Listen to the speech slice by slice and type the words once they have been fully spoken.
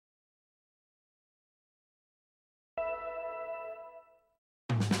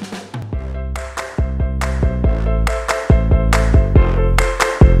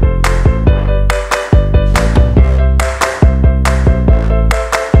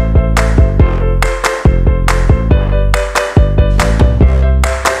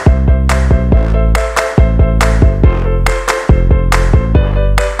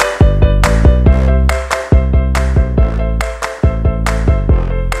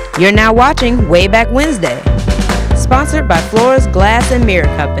You're now watching Wayback Wednesday, sponsored by Flora's Glass and Mirror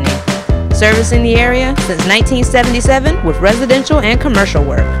Company, servicing the area since 1977 with residential and commercial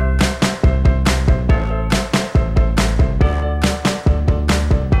work.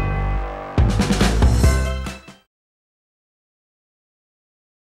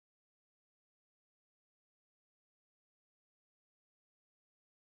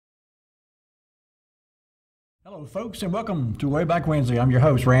 Hello folks, and welcome to Wayback Wednesday. I'm your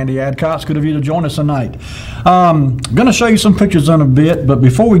host, Randy Adcox. Good of you to join us tonight. I'm going to show you some pictures in a bit, but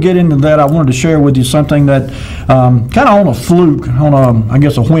before we get into that, I wanted to share with you something that kind of on a fluke, I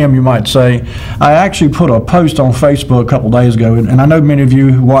guess a whim you might say. I actually put a post on Facebook a couple days ago, and I know many of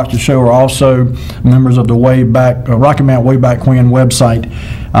you who watch the show are also members of the Rocky Mountain Wayback When website,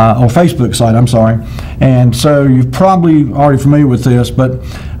 or Facebook site, I'm sorry. And so you're probably already familiar with this, but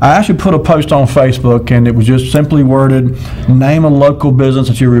I actually put a post on Facebook, and it was just simply worded, name a local business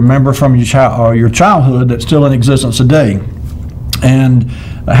that you remember from your childhood that's still in existence today. And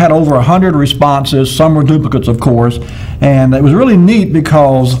I had over 100 responses. Some were duplicates, of course, and it was really neat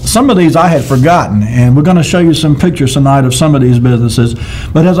because some of these I had forgotten, and we're going to show you some pictures tonight of some of these businesses.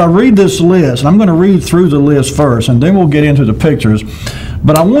 But as I read this list, and I'm going to read through the list first, and then we'll get into the pictures.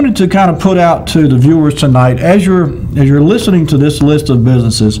 But I wanted to kind of put out to the viewers tonight, as you're listening to this list of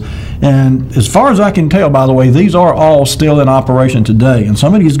businesses, and as far as I can tell, by the way, these are all still in operation today, and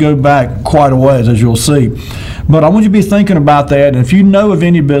some of these go back quite a ways, as you'll see. But I want you to be thinking about that, and if you know of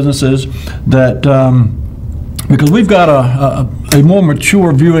any businesses that, because we've got a more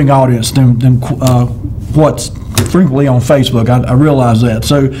mature viewing audience than what's frequently on Facebook, I realize that.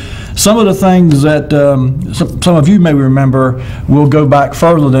 So some of the things that some of you may remember will go back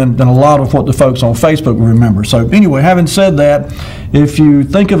further than a lot of what the folks on Facebook will remember. So anyway, having said that, if you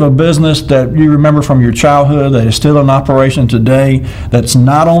think of a business that you remember from your childhood that is still in operation today that's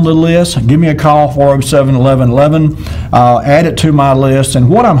not on the list, give me a call, 407-1111. Add it to my list. And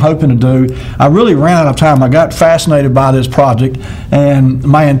what I'm hoping to do, I really ran out of time. I got fascinated by this project, and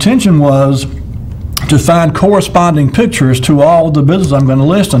my intention was to find corresponding pictures to all the businesses I'm going to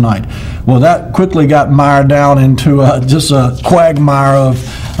list tonight. Well, that quickly got mired down into just a quagmire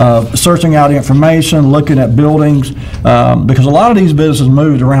of searching out information, looking at buildings, because a lot of these businesses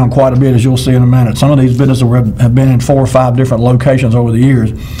moved around quite a bit, as you'll see in a minute. Some of these businesses have been in 4 or 5 different locations over the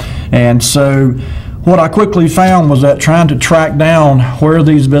years. And so what I quickly found was that trying to track down where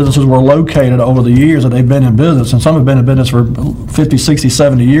these businesses were located over the years that they've been in business, and some have been in business for 50, 60,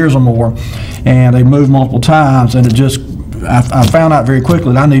 70 years or more, and they moved multiple times, and I found out very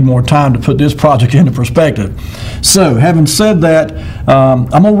quickly that I need more time to put this project into perspective. So having said that, I'm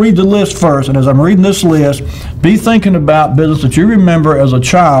going to read the list first, and as I'm reading this list, be thinking about business that you remember as a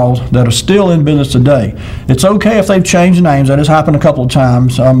child that are still in business today. It's okay if they've changed names. That has happened a couple of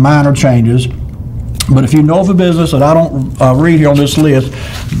times, minor changes. But if you know of a business that I don't read here on this list,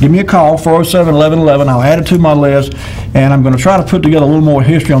 give me a call, 407-1111. I'll add it to my list, and I'm going to try to put together a little more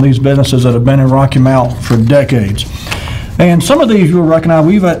history on these businesses that have been in Rocky Mount for decades. And some of these you'll recognize,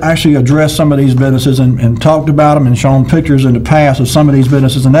 we've actually addressed some of these businesses and talked about them and shown pictures in the past of some of these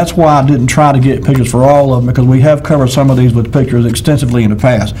businesses, and that's why I didn't try to get pictures for all of them, because we have covered some of these with pictures extensively in the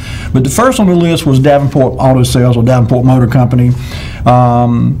past. But the first on the list was Davenport Auto Sales, or Davenport Motor Company.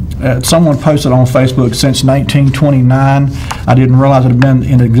 Someone posted on Facebook since 1929. I didn't realize it had been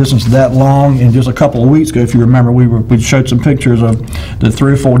in existence that long, and just a couple of weeks ago, if you remember, we showed some pictures of the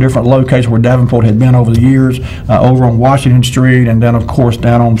 3 or 4 different locations where Davenport had been over the years, over on Washington Street, and then of course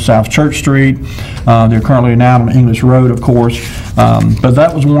down on South Church Street. They're currently now on English Road, of course, but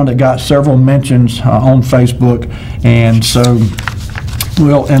that was one that got several mentions on Facebook. And so,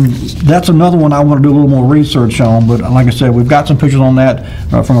 well, and that's another one I want to do a little more research on, but like I said, we've got some pictures on that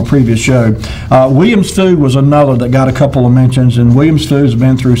from a previous show. Williams Food was another that got a couple of mentions, and Williams Food has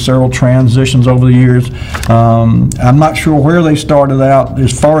been through several transitions over the years. I'm not sure where they started out.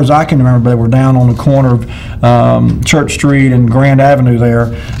 As far as I can remember, they were down on the corner of Church Street and Grand Avenue there,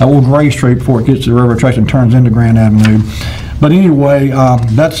 or Gray Street before it gets to the railroad tracks and turns into Grand Avenue. But anyway,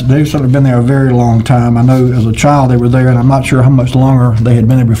 they've sort of been there a very long time. I know as a child they were there, and I'm not sure how much longer they had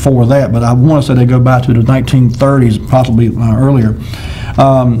been there before that, but I want to say they go back to the 1930s, possibly earlier.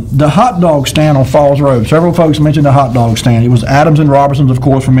 The hot dog stand on Falls Road. Several folks mentioned the hot dog stand. It was Adams and Robertson's, of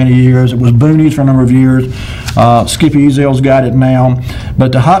course, for many years. It was Booney's for a number of years. Skippy Ezel's got it now.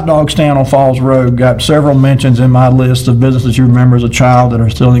 But the hot dog stand on Falls Road got several mentions in my list of businesses you remember as a child that are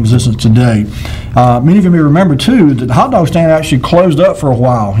still in existence today. Many of you may remember, too, that the hot dog stand actually closed up for a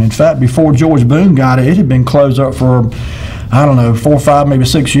while. In fact, before George Boone got it, it had been closed up for, I don't know, 4, 5, maybe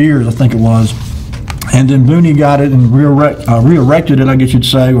 6 years, I think it was. And then Booney got it and re-erected it, I guess you'd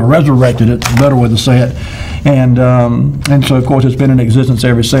say, or resurrected it, a better way to say it. And so, of course, it's been in existence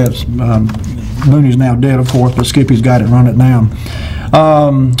ever since. Booney's now dead, of course, but Skippy's got it, run it now.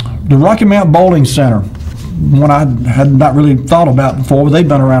 The Rocky Mount Bowling Center, one I had not really thought about before, but they've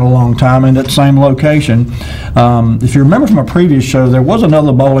been around a long time in that same location. If you remember from a previous show, there was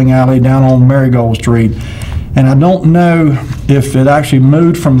another bowling alley down on Marigold Street. And I don't know if it actually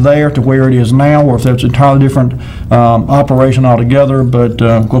moved from there to where it is now, or if that's an entirely different operation altogether. But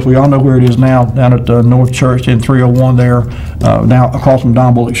of course, we all know where it is now, down at North Church in 301 there, now across from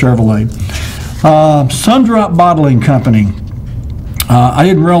Don Bullock Chevrolet. Sundrop Bottling Company. I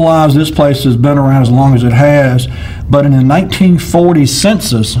didn't realize this place has been around as long as it has, but in the 1940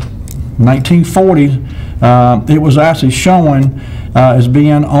 census, 1940, it was actually showing as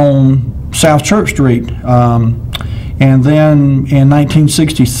being on South Church Street, and then in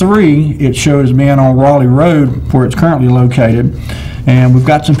 1963 it showed as being on Raleigh Road, where it's currently located. And we've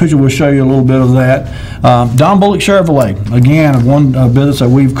got some pictures. We'll show you a little bit of that. Don Bullock Chevrolet, again, one business that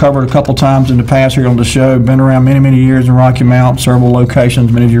we've covered a couple times in the past here on the show. Been around many years in Rocky Mount, several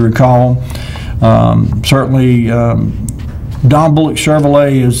locations, many of you recall. Certainly Don Bullock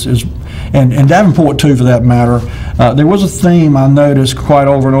Chevrolet is and Davenport too, for that matter. There was a theme I noticed quite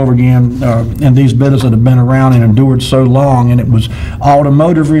over and over again in these businesses that have been around and endured so long, and it was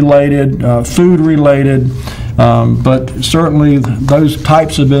automotive related, food related, but certainly those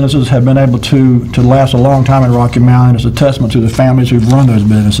types of businesses have been able to last a long time in Rocky Mount. It's a testament to the families who've run those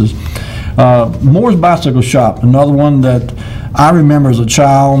businesses. Moore's Bicycle Shop, another one that I remember as a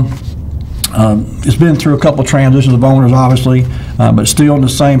child. It's been through a couple of transitions of owners, obviously, but still in the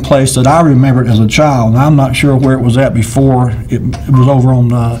same place that I remembered as a child. And I'm not sure where it was at before. It was over on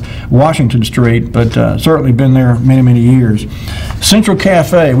Washington Street, but certainly been there many years. Central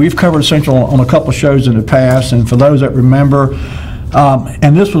Cafe. We've covered Central on a couple of shows in the past, and for those that remember,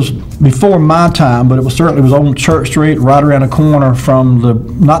 and this was before my time, but it was certainly was on Church Street, right around the corner from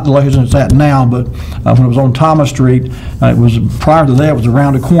not the location it's at now, but when it was on Thomas Street, it was prior to that, it was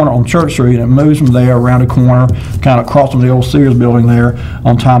around the corner on Church Street, and it moves from there around the corner, kind of across from the old Sears building there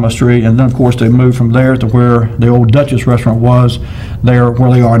on Thomas Street, and then of course they moved from there to where the old Duchess restaurant was, there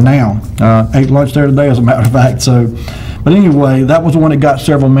where they are now. Ate lunch there today, as a matter of fact. So. But anyway, that was the one that got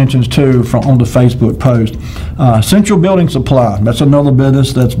several mentions too on the Facebook post. Central Building Supply, that's another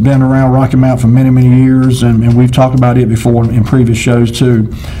business that's been around Rocky Mount for many years, and we've talked about it before in previous shows too.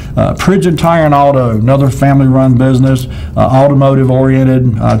 Pridgeon Tire and Auto, another family-run business,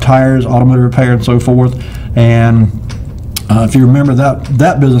 automotive-oriented, tires, automotive repair, and so forth. And if you remember,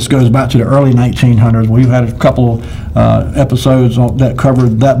 that business goes back to the early 1900s. We've had a couple episodes that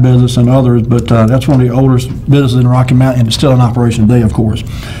covered that business and others, but that's one of the oldest businesses in Rocky Mount, and it's still in operation today, of course.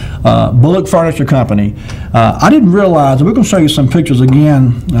 Bullock Furniture Company. I didn't realize, and we're going to show you some pictures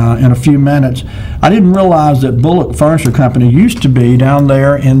again in a few minutes. I didn't realize that Bullock Furniture Company used to be down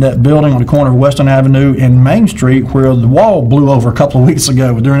there in that building on the corner of Western Avenue and Main Street, where the wall blew over a couple of weeks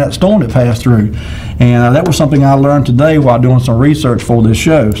ago during that storm that passed through. And that was something I learned today while doing some research for this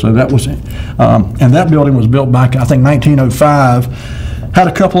show. So that was, and that building was built back, I think, 1905. Had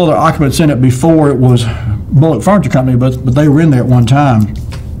a couple other occupants in it before it was Bullock Furniture Company, but they were in there at one time.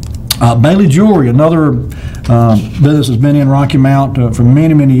 Bailey Jewelry, another business has been in Rocky Mount for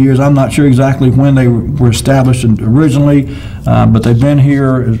many years. I'm not sure exactly when they were established originally, but they've been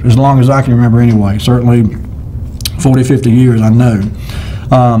here as long as I can remember anyway, certainly 40, 50 years, I know.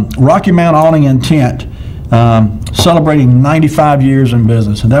 Rocky Mount Awning and Tent, celebrating 95 years in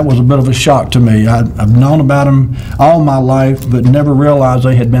business, and that was a bit of a shock to me. I've known about them all my life, but never realized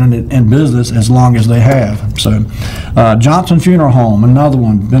they had been in business as long as they have. So, Johnson Funeral Home, another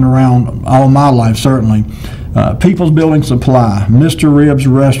one, been around all my life, certainly. People's Building Supply, Mr. Ribs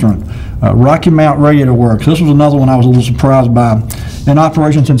Restaurant, Rocky Mount Radiator Works. This was another one I was a little surprised by. In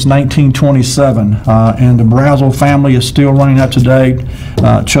operation since 1927, and the Brazel family is still running up to date.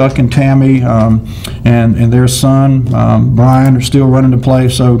 Chuck and Tammy and their son Brian are still running the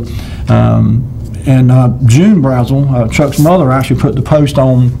place. So, and June Brazel, Chuck's mother, actually put the post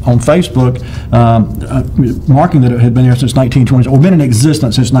on Facebook marking that it had been there since 1920, or been in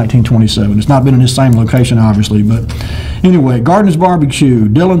existence since 1927. It's not been in this same location, obviously, but anyway, Gardner's Barbecue,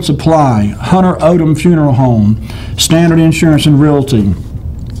 Dillon Supply, Hunter Odom Funeral Home, Standard Insurance and Realty,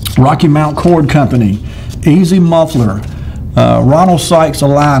 Rocky Mount Cord Company, Easy Muffler, Ronald Sykes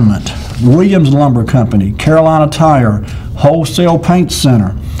Alignment, Williams Lumber Company, Carolina Tire, Wholesale Paint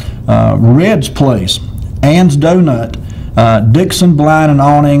Center, Red's Place, Ann's Donut, Dixon Blind and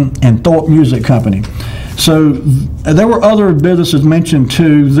Awning, and Thorpe Music Company. So there were other businesses mentioned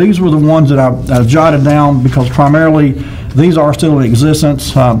too. These were the ones that I jotted down because primarily these are still in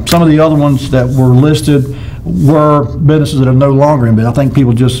existence. Some of the other ones that were listed were businesses that are no longer in business. I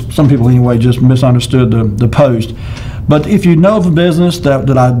think some people anyway, just misunderstood the post. But if you know of a business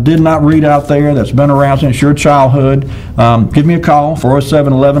that I did not read out there that's been around since your childhood, give me a call,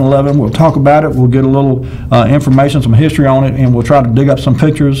 407-1111. We'll talk about it. We'll get a little information, some history on it, and we'll try to dig up some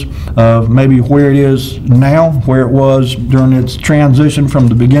pictures of maybe where it is now, where it was during its transition from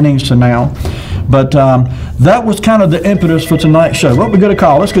the beginnings to now. But that was kind of the impetus for tonight's show. Well, we got a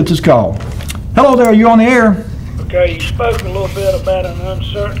call. Let's get this call. Hello there. You on the air? Okay, you spoke a little bit about an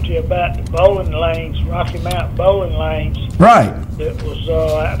uncertainty about the bowling lanes, Rocky Mountain bowling lanes. Right. That was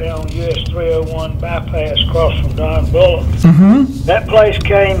out there on US 301 bypass across from Don Bullock. Mm-hmm. That place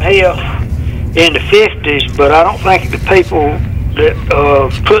came here in the 50s, but I don't think the people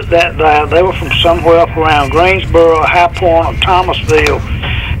that put that there, they were from somewhere up around Greensboro, High Point, or Thomasville,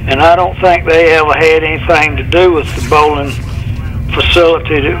 and I don't think they ever had anything to do with the bowling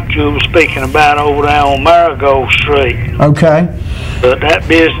facility that you were speaking about over there on Marigold Street. Okay. But that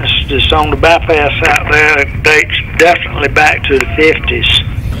business that's on the bypass out there dates definitely back to the 50s.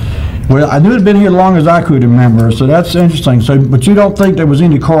 Well, I knew it had been here as long as I could remember, so that's interesting. So, but you don't think there was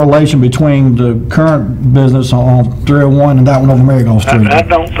any correlation between the current business on 301 and that one on Marigold Street? I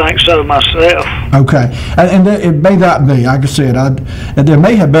don't think so myself. Okay, and it may not be. Like I said, there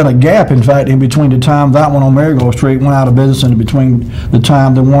may have been a gap, in fact, in between the time that one on Marigold Street went out of business and between the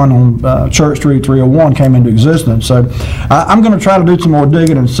time the one on Church Street 301 came into existence. So I'm going to try to do some more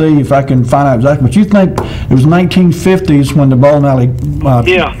digging and see if I can find out exactly. But you think it was 1950s when the bowling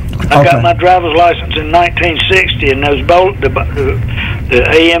alley? Yeah. I got my driver's license in 1960, and those the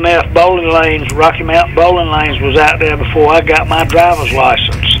AMF bowling lanes, Rocky Mountain bowling lanes, was out there before I got my driver's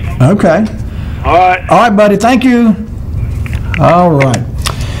license. Okay. All right, buddy. Thank you. All right.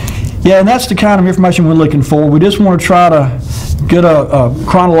 Yeah, and that's the kind of information we're looking for. We just want to try to get a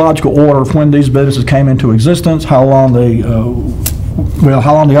chronological order of when these businesses came into existence, how long they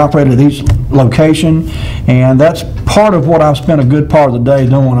operated at each location, and that's part of what I've spent a good part of the day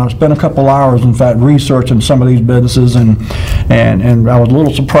doing. I've spent a couple hours, in fact, researching some of these businesses, and I was a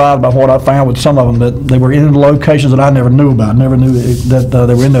little surprised by what I found with some of them, that they were in locations that I never knew about. Never knew that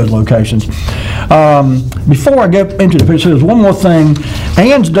they were in those locations. Before I get into the picture, there's one more thing.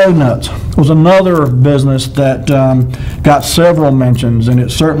 Ann's Donuts was another business that got several mentions, and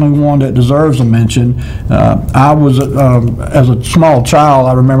it's certainly one that deserves a mention. I was, as a small child,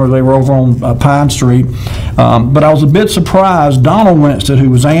 I remember they were over on Pine Street, but I was a bit surprised. Donald Winstead,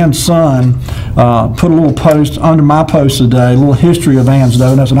 who was Ann's son, put a little post under my post today, a little history of Ann's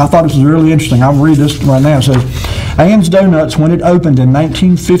Donuts, and I thought this was really interesting. I'll read this right now. It says, Ann's Donuts, when it opened in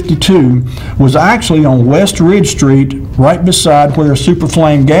 1952, was actually on West Ridge Street, right beside where Super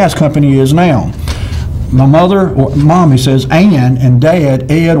Flame Gas Company is now. My mother, or Mommy, says Ann and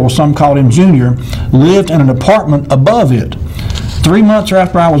Dad, Ed, or some called him Junior, lived in an apartment above it. 3 months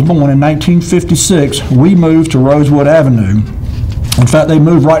after I was born in 1956, we moved to Rosewood Avenue. In fact, they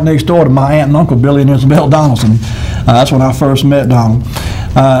moved right next door to my aunt and uncle, Billy and Isabel Donaldson. That's when I first met Donald.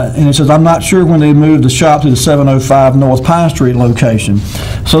 And it says, I'm not sure when they moved the shop to the 705 North Pine Street location.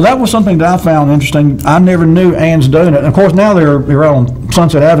 So that was something that I found interesting. I never knew Ann's Donut. And of course, now they're on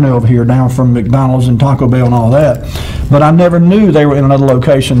Sunset Avenue over here, down from McDonald's and Taco Bell and all that. But I never knew they were in another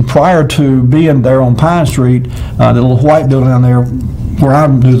location prior to being there on Pine Street, the little white building down there where I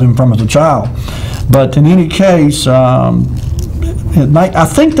knew them from as a child. But in any case, I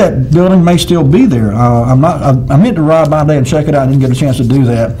think that building may still be there. I meant to ride by there and check it out. I didn't get a chance to do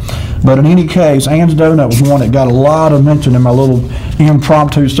that. But in any case, Ann's Donut was one that got a lot of mention in my little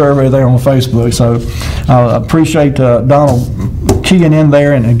impromptu survey there on Facebook. So I appreciate Donald keying in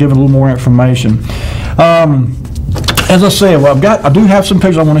there and giving a little more information. As I said, well, I do have some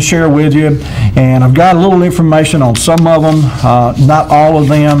pictures I want to share with you, and I've got a little information on some of them, not all of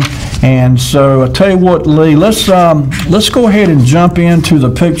them. And so I tell you what, Lee, let's go ahead and jump into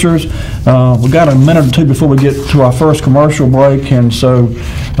the pictures. We've got a minute or two before we get to our first commercial break, and so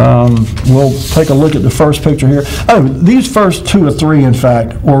we'll take a look at the first picture here. Oh, these first two or three, in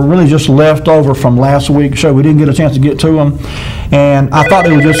fact, were really just left over from last week's show. We didn't get a chance to get to them, and I thought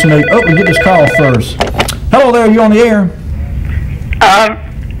they were just neat. Oh, we get this call first. Hello there, you on the air?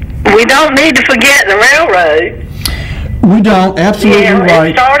 We don't need to forget the railroad. We don't. Absolutely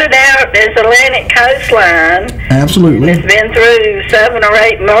right. It started out as Atlantic Coastline. Absolutely. It's been through 7 or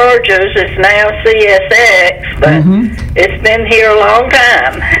 8 mergers. It's now CSX, but it's been here a long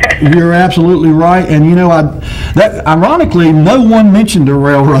time. You're absolutely right. And you know, that ironically, no one mentioned the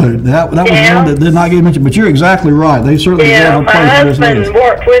railroad. That was one that did not get mentioned. But you're exactly right. They certainly deserve a place. My husband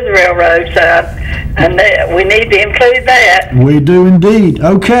worked with railroads, and we need to include that. We do indeed.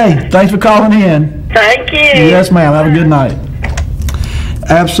 Okay. Thanks for calling in. Thank you. Yes, ma'am. Have a good night.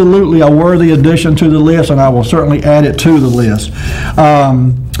 Absolutely a worthy addition to the list, and I will certainly add it to the list.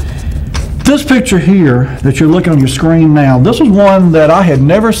 This picture here that you're looking on your screen now, this is one that I had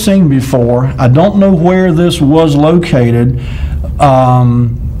never seen before. I don't know where this was located.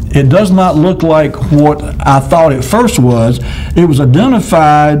 It does not look like what I thought it first was. It was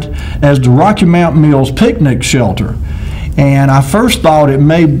identified as the Rocky Mount Mills Picnic Shelter. And I first thought it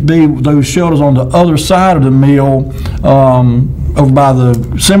may be those shelters on the other side of the mill, over by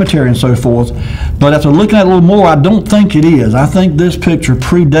the cemetery and so forth. But after looking at it a little more, I don't think it is. I think this picture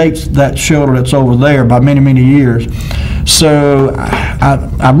predates that shelter that's over there by many, many years. So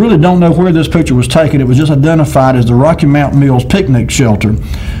I really don't know where this picture was taken. It was just identified as the Rocky Mount Mills Picnic Shelter,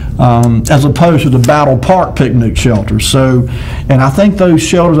 as opposed to the Battle Park Picnic Shelter. So, and I think those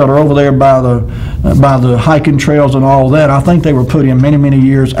shelters that are over there by the hiking trails and all that, I think they were put in many, many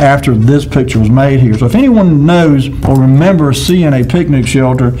years after this picture was made here. So if anyone knows or remembers seeing a picnic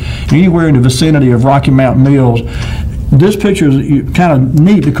shelter anywhere in the vicinity of Rocky Mount Mills, this picture is kind of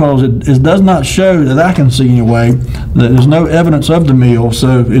neat because it does not show, that I can see anyway, that there's no evidence of the mill.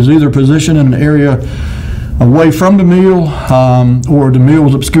 So it's either positioned in an area away from the mill, or the mill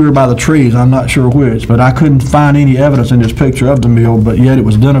was obscured by the trees. I'm not sure which, but I couldn't find any evidence in this picture of the mill, but yet it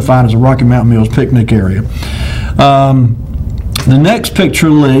was identified as a Rocky Mount Mills picnic area. The next picture,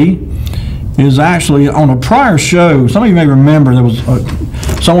 Lee, is actually on a prior show. Some of you may remember there was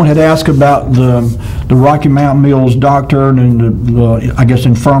someone had asked about the Rocky Mountain Mills doctor and the I guess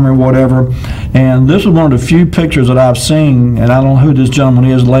infirmary or whatever, and this is one of the few pictures that I've seen, and I don't know who this gentleman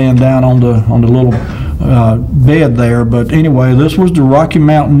is laying down on the little bed there, but anyway, this was the Rocky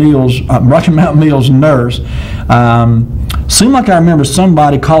Mountain Mills nurse. Seemed like I remember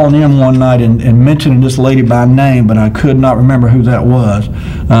somebody calling in one night and mentioning this lady by name, but I could not remember who that was.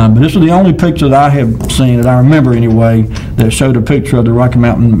 But this was the only picture that I have seen, that I remember anyway, that showed a picture of the Rocky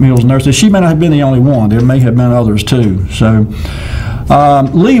Mountain Mills nurse. She may not have been the only one. There may have been others too. So,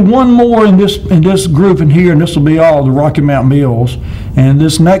 Lee, one more in this group in here, and this will be all the Rocky Mountain Mills. And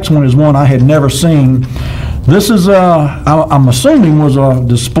this next one is one I had never seen. This is, I'm assuming, was a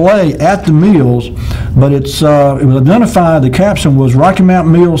display at the mills, but it was identified, the caption was Rocky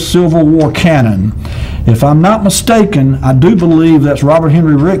Mountain Mills Civil War Cannon. If I'm not mistaken, I do believe that's Robert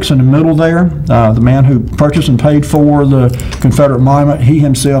Henry Ricks in the middle there, the man who purchased and paid for the Confederate monument. He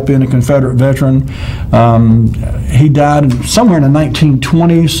himself being a Confederate veteran. He died somewhere in the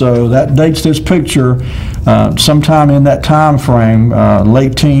 1920s, so that dates this picture sometime in that time frame,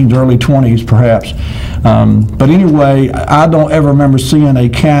 late teens, early 20s perhaps. But anyway, I don't ever remember seeing a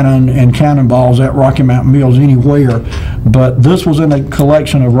cannon and cannonballs at Rocky Mountain Mills anywhere, but this was in a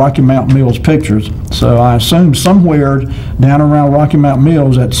collection of Rocky Mountain Mills pictures. So I assume somewhere down around Rocky Mountain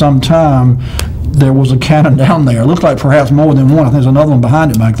Mills at some time there was a cannon down there. It looked like perhaps more than one. I think there's another one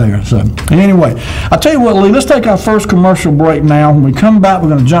behind it back there. So anyway, I'll tell you what, Lee, let's take our first commercial break now. When we come back, we're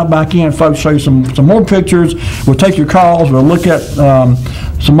going to jump back in, folks, show you some more pictures. We'll take your calls. We'll look at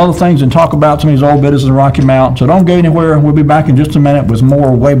some other things and talk about some of these old businesses in Rocky Mount. So don't go anywhere. We'll be back in just a minute with more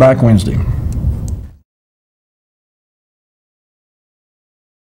Wayback Wednesday.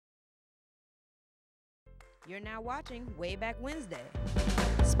 You're now watching Wayback Wednesday,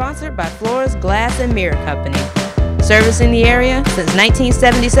 sponsored by Flores Glass and Mirror Company, servicing the area since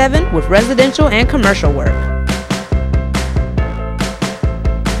 1977 with residential and commercial work.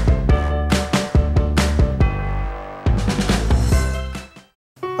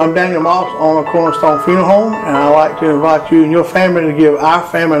 I'm Daniel Moss, owner of Cornerstone Funeral Home, and I'd like to invite you and your family to give our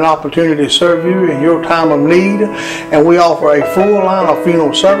family an opportunity to serve you in your time of need. And we offer a full line of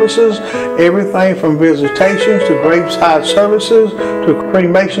funeral services, everything from visitations to graveside services to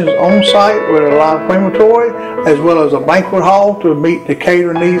cremations on site with a live crematory, as well as a banquet hall to meet the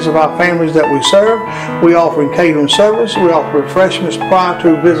catering needs of our families that we serve. We offer catering service. We offer refreshments prior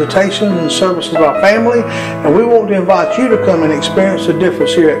to visitations and services of our family. And we want to invite you to come and experience the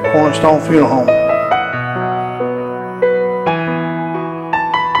difference here at Cornerstone Funeral Home.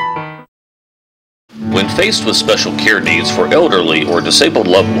 When faced with special care needs for elderly or disabled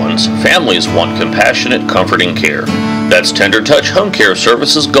loved ones, families want compassionate, comforting care. That's Tender Touch Home Care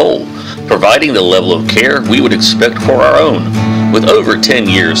Services' goal. providing the level of care we would expect for our own. With over 10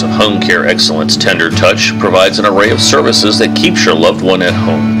 years of home care excellence, Tender Touch provides an array of services that keeps your loved one at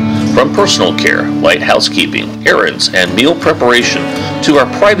home. From personal care, light housekeeping, errands, and meal preparation, to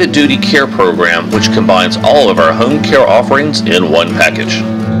our private duty care program, which combines all of our home care offerings in one package.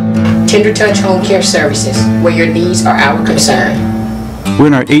 Tender Touch Home Care Services, where your needs are our concern. We're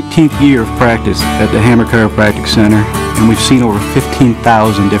in our 18th year of practice at the Hammer Chiropractic Center, and we've seen over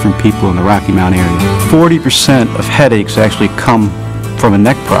 15,000 different people in the Rocky Mount area. 40% of headaches actually come from a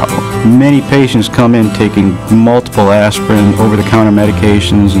neck problem. Many patients come in taking multiple aspirin, over-the-counter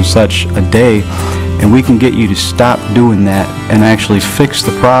medications and such a day, and we can get you to stop doing that and actually fix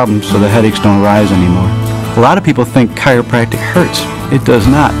the problem so the headaches don't rise anymore. A lot of people think chiropractic hurts. It does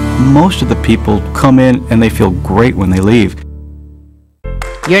not. Most of the people come in and they feel great when they leave.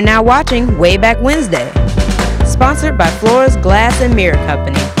 You're now watching Wayback Wednesday, sponsored by Flores Glass and Mirror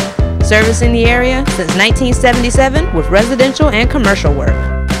Company, servicing the area since 1977 with residential and commercial work.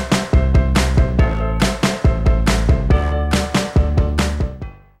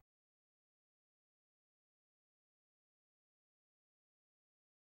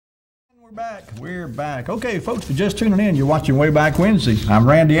 We're back. Okay, folks, if you're just tuning in, you're watching Wayback Wednesday. I'm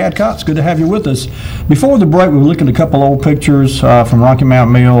Randy Adcox. Good to have you with us. Before the break, we were looking at a couple old pictures from Rocky Mount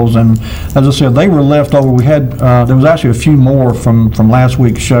Mills, and as I said, they were left over. We had there was actually a few more from last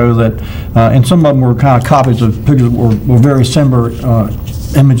week's show that, and some of them were kind of copies of pictures that were very similar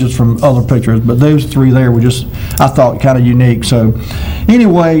images from other pictures, but those three there were just, I thought, kind of unique. So,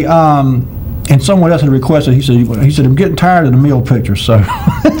 anyway. And someone else had requested, he said, I'm getting tired of the meal pictures, so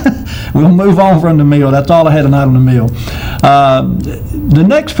we'll move on from the meal. That's all I had tonight on the meal. The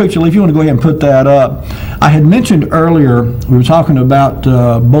next picture, if you want to go ahead and put that up, I had mentioned earlier, we were talking about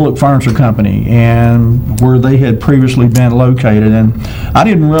Bullock Furniture Company and where they had previously been located, and I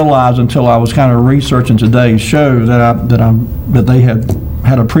didn't realize until I was kind of researching today's show that they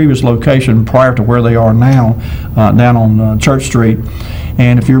had a previous location prior to where they are now, down on Church Street.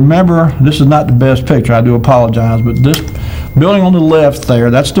 And if you remember, this is not the best picture, I do apologize, but this building on the left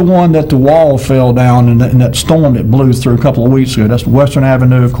there, that's the one that the wall fell down in that storm that blew through a couple of weeks ago. That's Western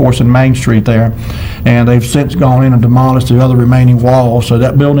Avenue, of course, and Main Street there. And they've since gone in and demolished the other remaining wall, so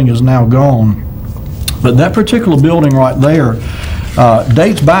that building is now gone. But that particular building right there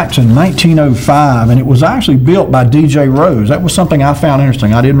dates back to 1905, and it was actually built by D.J. Rose. That was something I found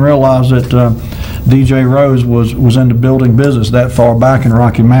interesting. I didn't realize that D.J. Rose was in the building business that far back in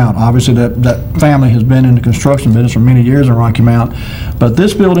Rocky Mount. Obviously, that family has been in the construction business for many years in Rocky Mount, but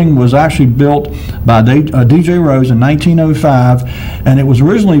this building was actually built by D.J. Rose in 1905, and it was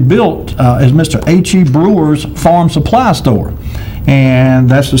originally built as Mr. H.E. Brewer's Farm Supply Store. And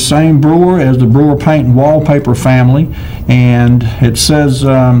that's the same brewer as the Brewer Paint and Wallpaper family, and it says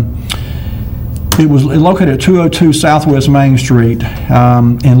it was located at 202 Southwest Main Street.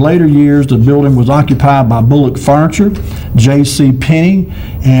 In later years, the building was occupied by Bullock Furniture, J.C. Penney,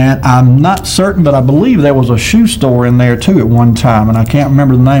 and I'm not certain, but I believe there was a shoe store in there too at one time, and I can't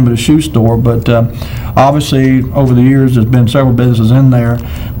remember the name of the shoe store, but obviously over the years there's been several businesses in there,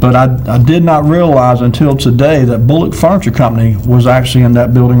 but I did not realize until today that Bullock Furniture Company was actually in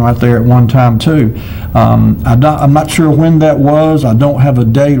that building right there at one time too. I'm not sure when that was. I don't have a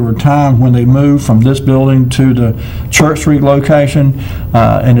date or a time when they moved from this building to the Church Street location,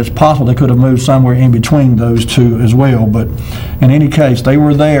 and it's possible they could have moved somewhere in between those two as well, but in any case they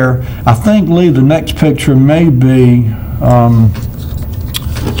were there. I think, Lee, the next picture may be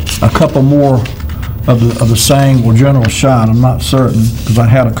a couple more of the same or general shot. I'm not certain because I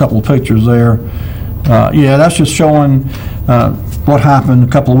had a couple of pictures there. Yeah, that's just showing what happened a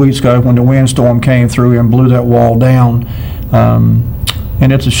couple of weeks ago when the windstorm came through and blew that wall down.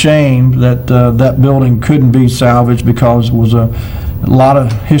 And it's a shame that that building couldn't be salvaged because it was a lot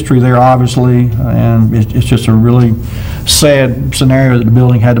of history there, obviously, and it's just a really sad scenario that the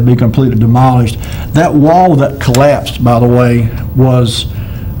building had to be completely demolished. That wall that collapsed, by the way, was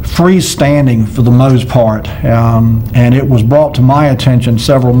freestanding for the most part, and it was brought to my attention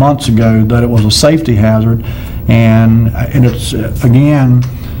several months ago that it was a safety hazard, and it's again,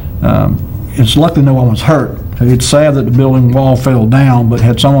 it's luckily no one was hurt. It's sad that the building wall fell down, but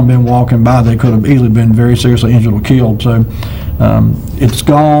had someone been walking by, they could have easily been very seriously injured or killed. So it's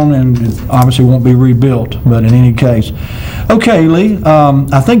gone, and it obviously won't be rebuilt, but in any case. Okay, Lee,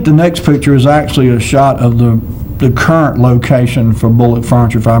 I think the next picture is actually a shot of the current location for Bullock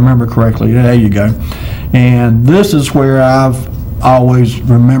Furniture, if I remember correctly. There you go. And this is where I've always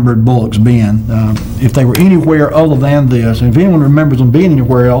remembered Bullock's being. If they were anywhere other than this, and if anyone remembers them being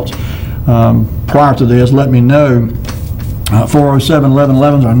anywhere else prior to this, let me know.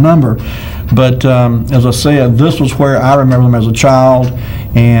 407-1111 is our number. But as I said, this was where I remember them as a child,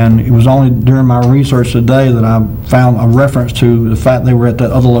 and it was only during my research today that I found a reference to the fact they were at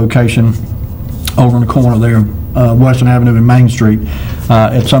that other location over in the corner there, Western Avenue and Main Street,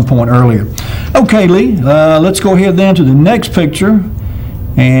 at some point earlier. Okay, Lee, let's go ahead then to the next picture.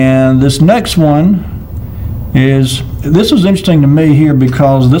 And this next one this was interesting to me here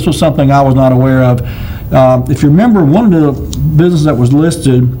because this was something I was not aware of. If you remember, one of the businesses that was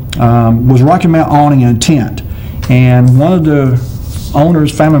listed was Rocky Mount Awning and Tent. And one of the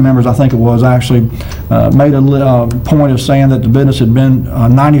owners, family members, I think it was, actually made a point of saying that the business had been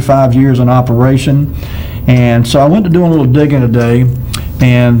 95 years in operation. And so I went to do a little digging today.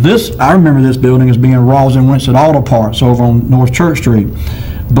 And I remember this building as being Rawls and Winston Auto Parts over on North Church Street.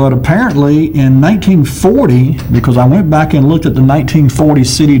 But apparently in 1940, because I went back and looked at the 1940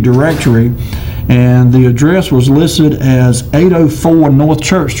 city directory, and the address was listed as 804 North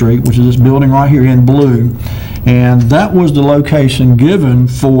Church Street, which is this building right here in blue, and that was the location given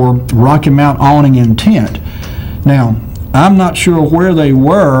for Rocky Mount Awning and Tent. Now, I'm not sure where they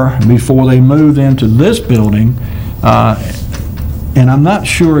were before they moved into this building, and I'm not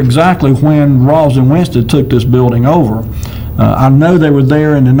sure exactly when Rawls and Winston took this building over. I know they were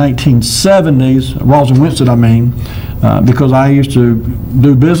there in the 1970s, Rawls and Winston I mean, because I used to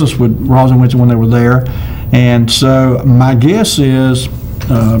do business with Rawls and Winston when they were there. And so my guess is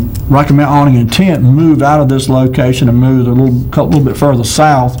Rocky Mount Awning and Tent moved out of this location and moved a little bit further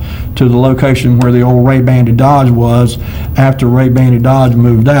south to the location where the old Ray Bandy Dodge was after Ray Bandy Dodge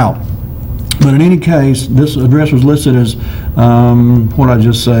moved out. But in any case, this address was listed as, what did I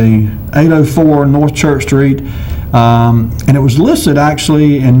just say, 804 North Church Street. And it was listed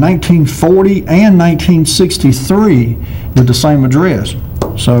actually in 1940 and 1963 with the same address.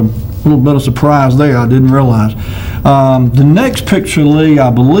 So a little bit of surprise there, I didn't realize. The next picture, Lee,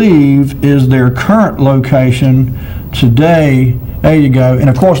 I believe, is their current location today. There you go. And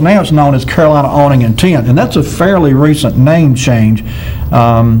of course now it's known as Carolina Awning and Tent, and that's a fairly recent name change.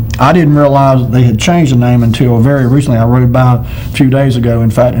 I didn't realize they had changed the name until very recently. I rode by a few days ago,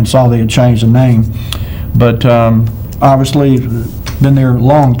 in fact, and saw they had changed the name. But obviously been there a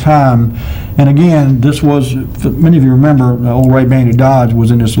long time. And again, this was, many of you remember, the old Ray Bandy Dodge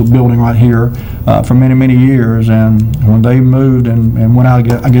was in this building right here for many, many years. And when they moved and went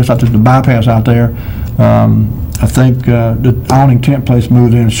out, I guess I took the bypass out there, I think the Awning Tent place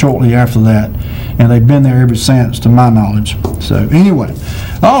moved in shortly after that. And they've been there ever since, to my knowledge. So anyway,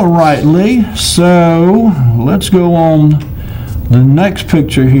 all right, Lee. So let's go on the next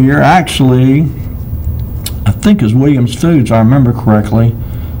picture here. Actually, I think is Williams Foods, if I remember correctly.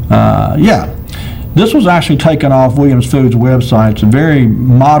 Yeah, this was actually taken off Williams Foods' website. It's a very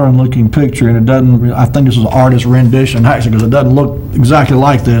modern-looking picture, and it doesn't. I think this is an artist rendition actually, because it doesn't look exactly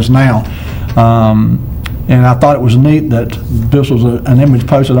like this now. And I thought it was neat that this was an image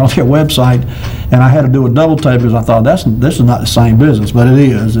posted on their website, and I had to do a double take because I thought this is not the same business, but it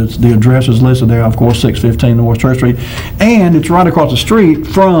is. The address is listed there, of course, 615 North Church Street, and it's right across the street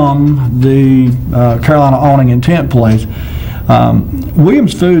from the Carolina Awning and Tent place.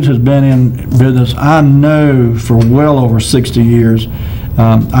 Williams Foods has been in business, I know, for well over 60 years.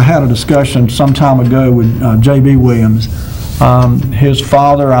 I had a discussion some time ago with J.B. Williams. His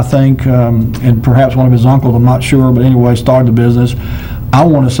father, I think, and perhaps one of his uncles, I'm not sure, but anyway, started the business, I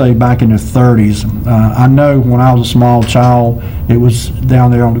want to say back in the 30s. I know when I was a small child, it was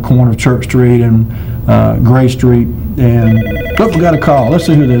down there on the corner of Church Street and Gray Street. And, look, we got a call. Let's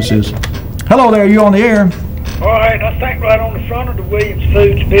see who this is. Hello there, you on the air? All right, I think right on the front of the Williams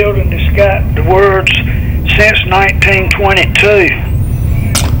Foods building, it's got the words, since 1922.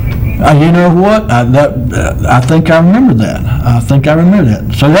 You know what? I think I remember that. I think I remember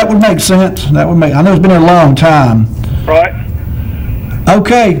that. So that would make sense. That would make. I know it's been a long time. Right.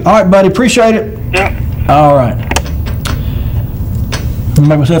 Okay. All right, buddy. Appreciate it. Yeah. All right. I'll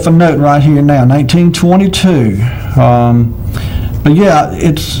make myself a note right here now. 1922. But yeah,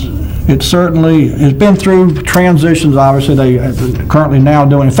 it's certainly, it's been through transitions. Obviously, they currently now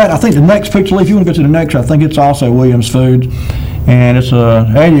doing. In fact, I think the next picture, if you want to go to the next, I think it's also Williams Foods. And it's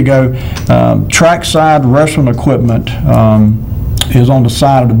there you go, trackside wrestling equipment is on the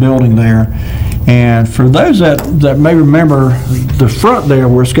side of the building there. And for those that may remember the front there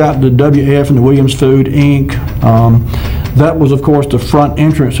where it's got the WF and the Williams Food Inc., that was of course the front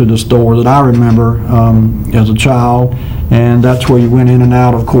entrance to the store that I remember as a child, and that's where you went in and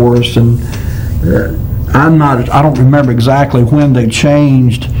out, of course. And I don't remember exactly when they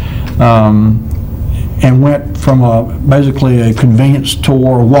changed and went from basically a convenience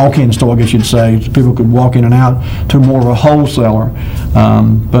store, walk-in store, I guess you'd say, so people could walk in and out, to more of a wholesaler.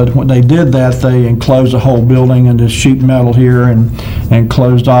 But when they did that, they enclosed the whole building in this sheet metal here and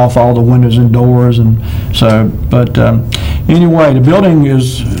closed off all the windows and doors. And so, but anyway, the building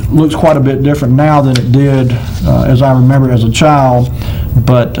looks quite a bit different now than it did as I remember as a child.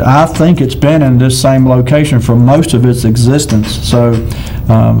 But I think it's been in this same location for most of its existence. So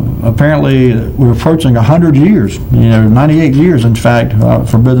apparently we're approaching 100 years, 98 years in fact,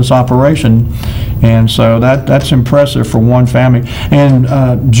 for business operation. And so that's impressive for one family. And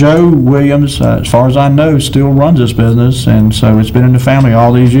Joe Williams, as far as I know, still runs this business, and so it's been in the family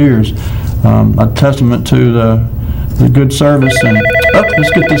all these years. A testament to the good service. And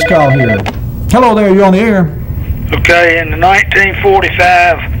let's get this call here. Hello there, you on the air? Okay, in the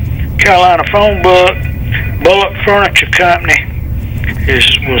 1945 Carolina phone book, Bullock Furniture Company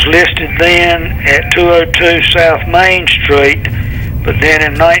was listed then at 202 South Main Street, but then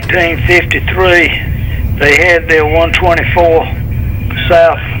in 1953 they had their 124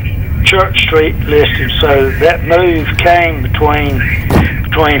 South Church Street listed, so that move came between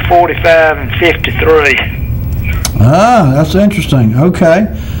 45 and 53. Ah, that's interesting. Okay.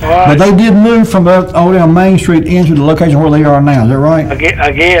 Right. But they did move from over down Main Street into the location where they are now. Is that right? I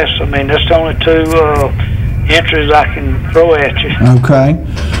guess. I mean, that's the only two entries I can throw at you. Okay.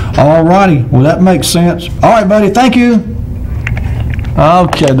 All righty. Well, that makes sense. All right, buddy. Thank you.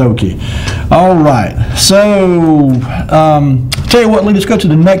 Okay, dokie. All right. So, tell you what, let's go to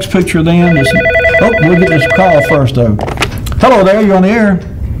the next picture then. We'll get this call first, though. Hello there. You on the air?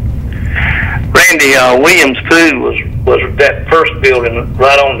 Randy, Williams Food was that first building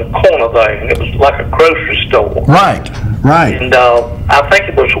right on the corner there, and it was like a grocery store. Right. And I think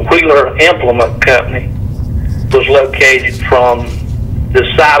it was Wheeler Implement Company was located from the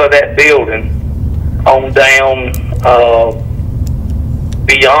side of that building on down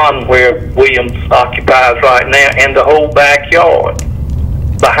beyond where Williams occupies right now, and the whole backyard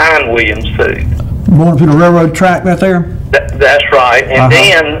behind Williams Food. Going to the railroad track right there? That's right. And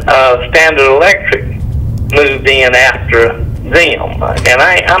then Standard Electric moved in after them. And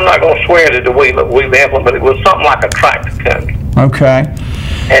I'm not going to swear to the Wheeler Implement, but it was something like a tractor company. Okay.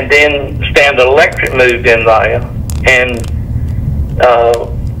 And then Standard Electric moved in there, and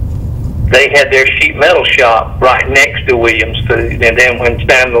they had their sheet metal shop right next to Williams Food. And then when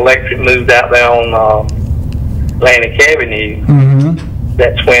Standard Electric moved out there on Atlantic Avenue,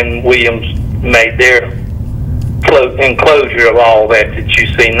 that's when Williams made their enclosure of all that you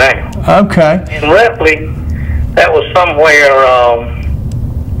see now. Okay. And roughly, that was somewhere,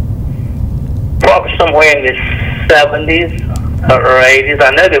 probably somewhere in the 70s or 80s. I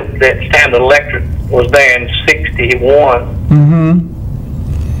know that Standard Electric was there in 61.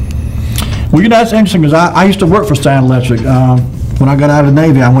 Well, that's interesting because I used to work for Standard Electric. When I got out of the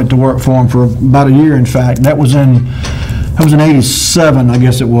Navy, I went to work for them for about a year, in fact. That was in 87, I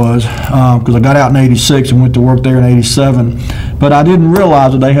guess it was, because I got out in 86 and went to work there in 87. But I didn't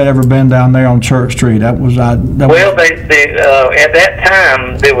realize that they had ever been down there on Church Street. They at that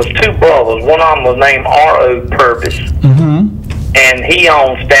time, there was two brothers. One of them was named R.O. Purvis, and he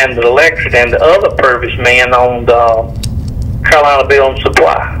owned Standard Electric, and the other Purvis man owned Carolina Building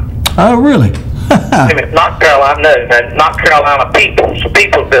Supply. Oh, really? Not Carolina People's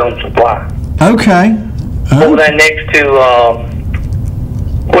Building Supply. Okay. Over there next to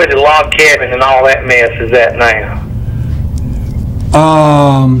where the log cabin and all that mess is at now.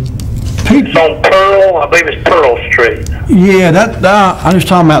 It's on Pearl, I believe it's Pearl Street. Yeah, I'm just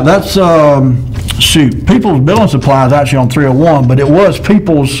talking about, that's, People's Building Supply is actually on 301, but it was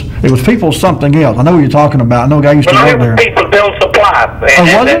People's something else. I know what you're talking about. I know a guy used to work there. People's Building Supply at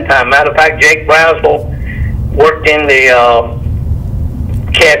that time. Matter of fact, Jake Brownsville worked in the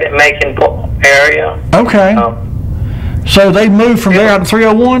cabinet making area. Okay. So they moved from there out to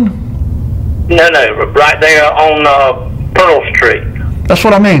 301? No, right there on Pearl Street. That's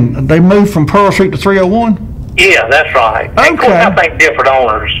what I mean. They moved from Pearl Street to 301? Yeah, that's right. Okay. Of course, I think different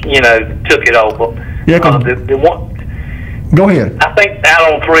owners, took it over. Yeah, go ahead. I think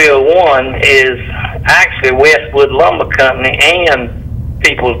out on 301 is actually Westwood Lumber Company and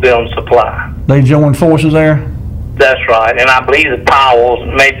People's Building Supply. They joined forces there? That's right, and I believe the Powells,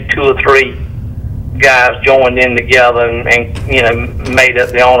 maybe 2 or 3 guys joined in together and made up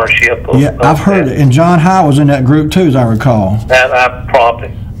the ownership of I've heard it, and John High was in that group too, as I recall. That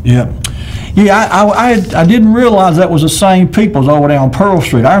probably. Yeah, I didn't realize that was the same People's over there on Pearl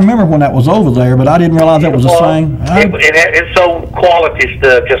Street. I remember when that was over there, but I didn't realize that was the same. It sold quality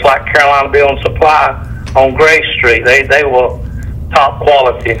stuff, just like Carolina Building Supply on Gray Street. They were top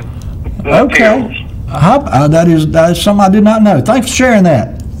quality materials. That is something I did not know. Thanks for sharing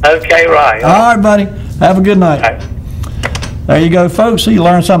that. Okay, right. All right, buddy. Have a good night. Right. There you go, folks. See, you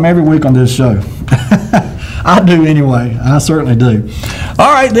learn something every week on this show. I do anyway. I certainly do.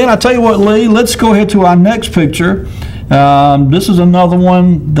 All right, then I tell you what, Lee, let's go ahead to our next picture. This is another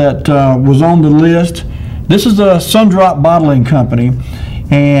one that was on the list. This is the Sundrop Bottling Company,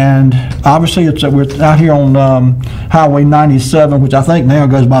 and obviously we're out here on Highway 97, which I think now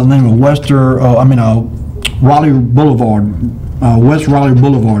goes by the name of Raleigh Boulevard. West Raleigh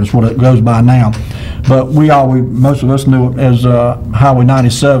Boulevard is what it goes by now, but most of us knew it as Highway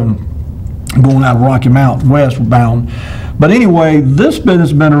 97. Going out of Rocky Mount westbound. But anyway, this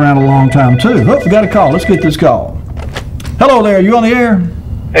business has been around a long time too. Oh, we got a call. Let's get this call. Hello there, you on the air?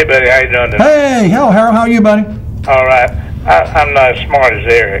 Hey buddy, how you doing today? Hey, how are you, buddy? All right. I'm not as smart as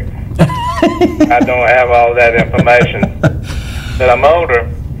Eric. I don't have all that information. But I'm older.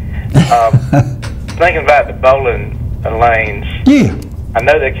 Thinking about the bowling lanes. Yeah. I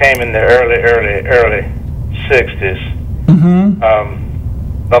know they came in the early 60s. Mm-hmm.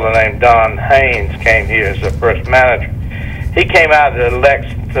 A fellow named Don Haynes came here as the first manager. He came out of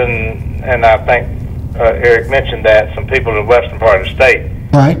Lexington, and I think Eric mentioned that some people in the western part of the state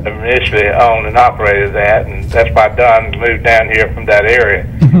initially owned and operated that, and that's why Don moved down here from that area.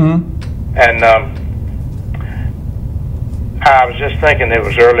 Mm-hmm. And I was just thinking it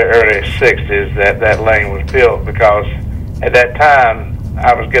was early 60s that lane was built, because at that time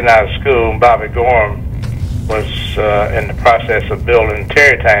I was getting out of school and Bobby Gorham was in the process of building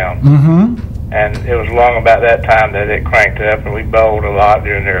Terrytown. Mm-hmm. And it was long about that time that it cranked up, and we bowled a lot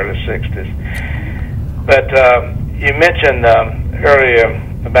during the early 60s. But you mentioned earlier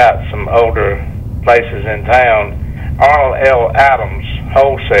about some older places in town. Arnold L. Adams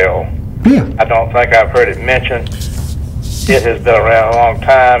Wholesale. Yeah. I don't think I've heard it mentioned. It has been around a long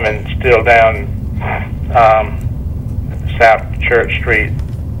time and still down South Church Street.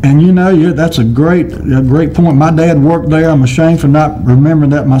 And you know, that's a great point. My dad worked there. I'm ashamed for not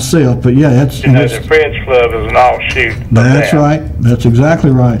remembering that myself. But yeah, that's the Fred's Club is an offshoot. That's right. That's exactly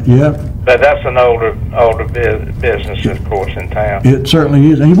right. Yep. But that's an older business, of course, in town. It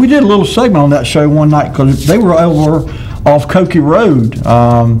certainly is. And we did a little segment on that show one night because they were over off Cokie Road.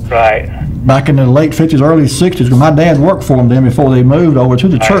 Right. Back in the late 50s, early 60s. My dad worked for them then before they moved over to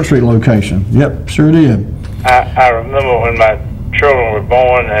the Church Street location. Yep, sure did. I remember when my children were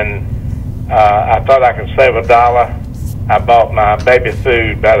born, and I thought I could save $1. I bought my baby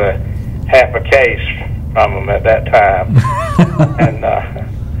food about half a case from them at that time. And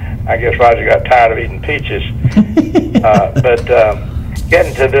I guess Roger got tired of eating peaches. But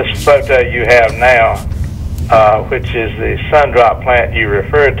getting to this photo you have now, which is the Sundrop plant you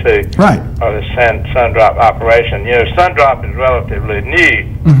referred to, or the Sundrop operation. You know, Sundrop is relatively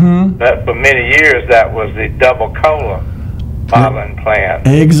new, but for many years that was the Double Cola bottling plant.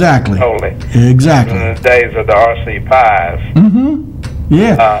 Exactly. Totally. Exactly. In the days of the RC pies.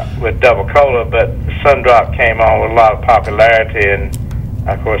 Yeah. With Double Cola, but Sundrop came on with a lot of popularity, and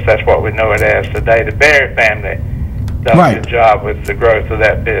of course that's what we know it as today. The Berry family done a good job with the growth of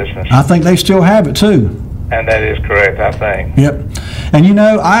that business. I think they still have it too. And that is correct, I think. Yep. And you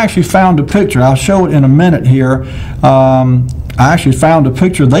know, I actually found a picture. I'll show it in a minute here. I actually found a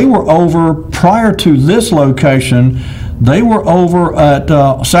picture. They were over, prior to this location, they were over at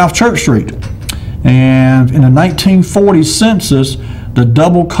South Church Street. And in the 1940 census, the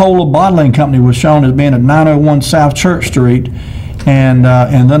Double Cola Bottling Company was shown as being at 901 South Church Street. And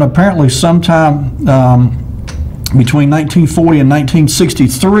then apparently sometime between 1940 and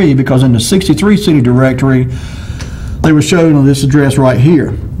 1963, because in the 63 city directory, they were showing on this address right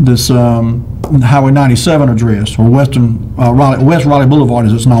here, this Highway 97 address, or West Raleigh Boulevard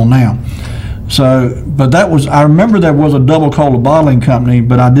as it's known now. So, but that was, I remember there was a Double Cola Bottling Company,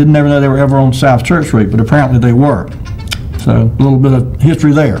 but I didn't ever know they were ever on South Church Street, but apparently they were. So, a little bit of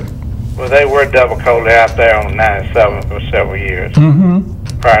history there. Well, they were Double Cola out there on 97 for several years,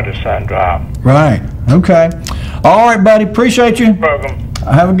 prior to Sundrop. Right, okay. All right, buddy, appreciate you.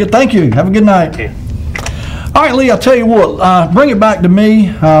 Thank you. Have a good night. Thank you. All right, Lee, I'll tell you what, bring it back to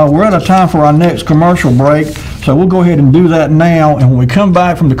me. We're out of time for our next commercial break, so we'll go ahead and do that now. And when we come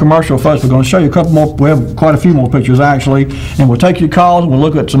back from the commercial, folks, we're going to show you a couple more. We have quite a few more pictures, actually. And we'll take your calls, and we'll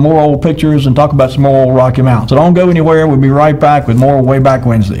look at some more old pictures and talk about some more old Rocky Mount. So don't go anywhere. We'll be right back with more Wayback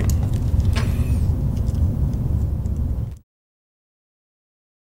Wednesday.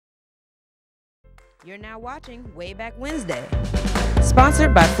 You're now watching Wayback Wednesday,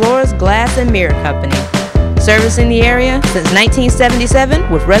 sponsored by Flores Glass and Mirror Company, servicing the area since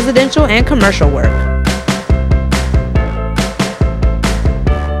 1977 with residential and commercial work.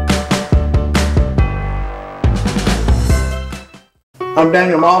 I'm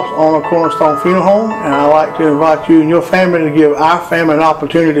Daniel Moss, owner of Cornerstone Funeral Home, and I'd like to invite you and your family to give our family an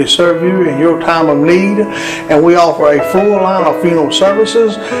opportunity to serve you in your time of need. And we offer a full line of funeral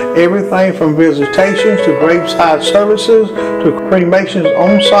services, everything from visitations to graveside services to cremations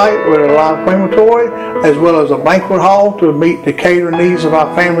on site with a live crematory, as well as a banquet hall to meet the catering needs of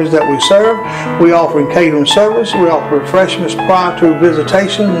our families that we serve. We offer catering service, we offer refreshments prior to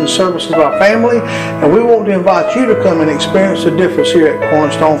visitations and services of our family, and we want to invite you to come and experience the difference here at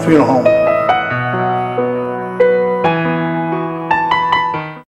Cornerstone Funeral Home.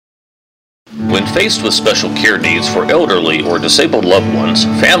 When faced with special care needs for elderly or disabled loved ones,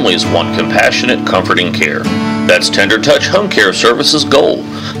 families want compassionate, comforting care. That's Tender Touch Home Care Services' goal,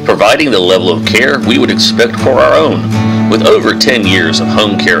 providing the level of care we would expect for our own. With over 10 years of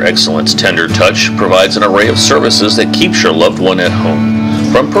home care excellence, Tender Touch provides an array of services that keeps your loved one at home.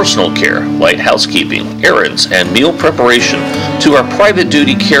 From personal care, light housekeeping, errands, and meal preparation, to our private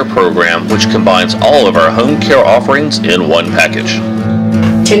duty care program, which combines all of our home care offerings in one package.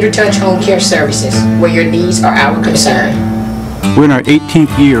 Tender Touch Home Care Services, where your needs are our concern. We're in our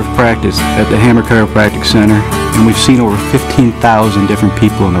 18th year of practice at the Hammer Chiropractic Center, and we've seen over 15,000 different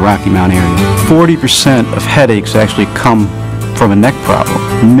people in the Rocky Mount area. 40% of headaches actually come from a neck problem.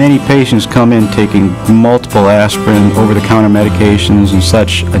 Many patients come in taking multiple aspirin, over-the-counter medications and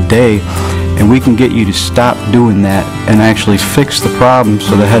such a day, and we can get you to stop doing that and actually fix the problem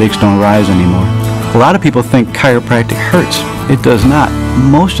so the headaches don't rise anymore. A lot of people think chiropractic hurts. It does not.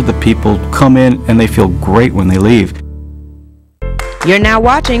 Most of the people come in and they feel great when they leave. You're now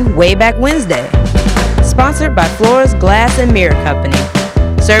watching Wayback Wednesday, sponsored by Flores Glass and Mirror Company,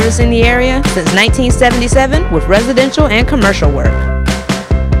 servicing the area since 1977 with residential and commercial work.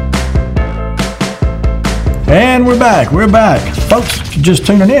 And we're back. Folks, just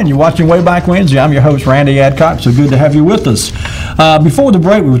tuning in. You're watching Wayback Wednesday. I'm your host, Randy Adcox. So good to have you with us. Before the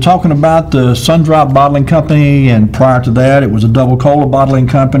break, we were talking about the Sundrop Bottling Company, and prior to that, it was a Double Cola Bottling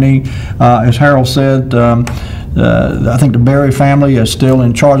Company. As Harold said, I think the Berry family is still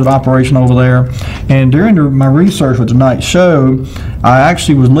in charge of the operation over there. And during my research for tonight's show, I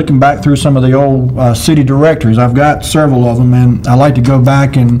actually was looking back through some of the old city directories. I've got several of them, and I like to go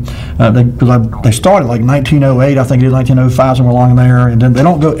back and they started like 1908, I think it is 1905, somewhere along there, and then they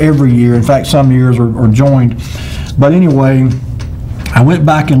don't go every year. In fact, some years are joined. But anyway, I went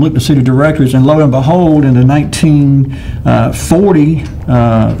back and looked at city directories, and lo and behold, in the 1940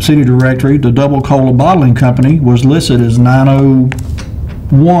 city directory, the Double Cola Bottling Company was listed as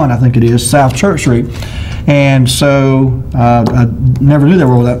 901, I think it is, South Church Street. And so I never knew they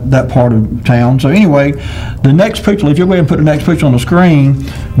were that part of town. So anyway, the next picture, if you'll go ahead and put the next picture on the screen,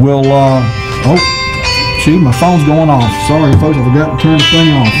 we'll, oh, gee, my phone's going off. Sorry, folks, I forgot to turn the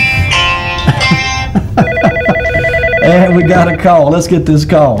thing off. And we got a call. Let's get this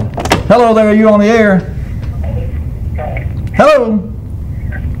call. Hello there, are you on the air? Hello?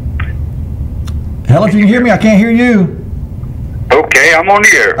 Hello, if you can hear me, I can't hear you. Okay, I'm on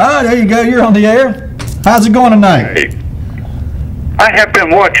the air. Ah, there you go, you're on the air. How's it going tonight? Hey. I have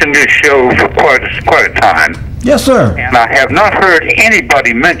been watching this show for quite a time. Yes, sir. And I have not heard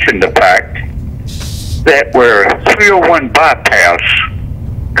anybody mention the fact that where 301 bypass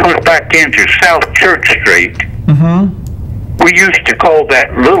comes back into South Church Street, we used to call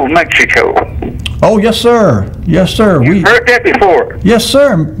that Little Mexico. Oh, yes, sir. Yes, sir. We heard that before. Yes,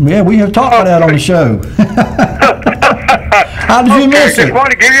 sir. Yeah, we have talked about that on the show. How did you miss it? I just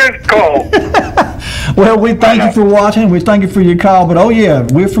want to give you a call. Well, we thank you for watching. We thank you for your call. But, oh, yeah,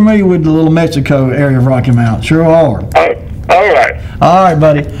 we're familiar with the Little Mexico area of Rocky Mount. Sure are. All right. All right,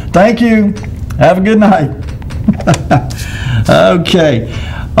 buddy. Thank you. Have a good night. Okay.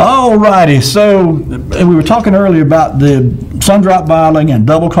 All righty. So we were talking earlier about the Sundrop bottling and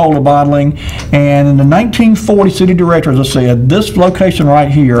Double Cola bottling. And in the 1940 city directory, as I said, this location right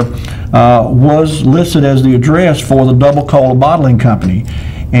here was listed as the address for the Double Cola Bottling Company.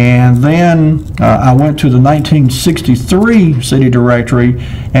 And then I went to the 1963 city directory,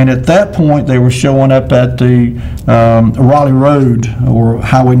 and at that point they were showing up at the Raleigh Road or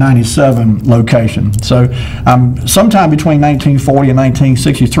Highway 97 location. So sometime between 1940 and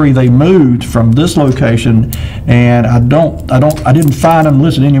 1963 they moved from this location, and I didn't find them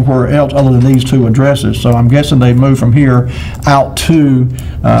listed anywhere else other than these two addresses. So I'm guessing they moved from here out to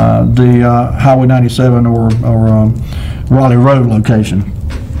the Highway 97 or Raleigh Road location.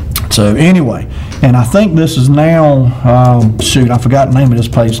 So anyway, and I think this is now, shoot, I forgot the name of this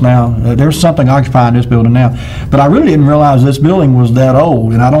place now. There's something occupying this building now. But I really didn't realize this building was that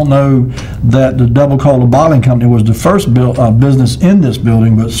old. And I don't know that the Double Cola Bottling Company was the first business in this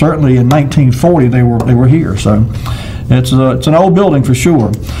building, but certainly in 1940 they were here. So It's an old building for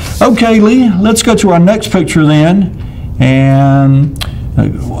sure. Okay, Lee, let's go to our next picture then. And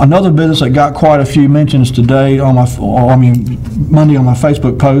another business that got quite a few mentions today on Monday on my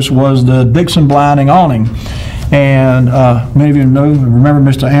Facebook post was the Dixon Blinding Awning. And many of you remember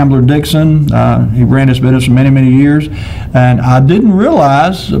Mr. Ambler Dixon. He ran this business for many, many years. And I didn't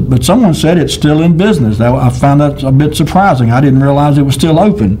realize, but someone said it's still in business. I found that a bit surprising. I didn't realize it was still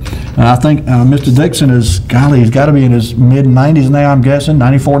open. And I think Mr. Dixon is, golly, he's got to be in his mid-90s now, I'm guessing,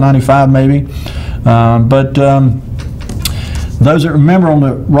 94, 95 maybe. Those that remember, on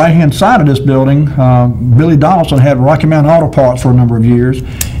the right-hand side of this building, Billy Donaldson had Rocky Mountain Auto Parts for a number of years.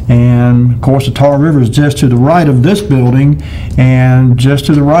 And, of course, the Tar River is just to the right of this building. And just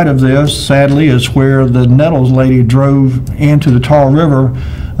to the right of this, sadly, is where the Nettles lady drove into the Tar River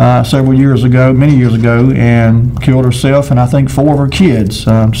many years ago, and killed herself and I think 4 of her kids.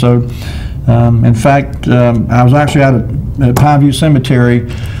 In fact, I was actually out at Pineview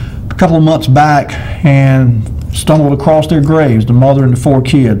Cemetery a couple of months back and stumbled across their graves, the mother and the 4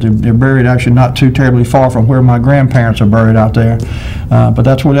 kids. They're buried actually not too terribly far from where my grandparents are buried out there. But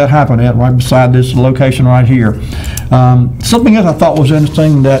that's where that happened at, right beside this location right here. Something else I thought was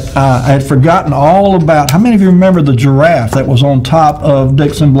interesting that I had forgotten all about. How many of you remember the giraffe that was on top of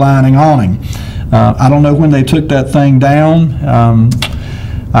Dixon Blinding Awning? I don't know when they took that thing down.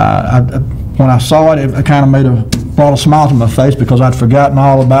 When I saw it, it kind of brought a smile to my face because I'd forgotten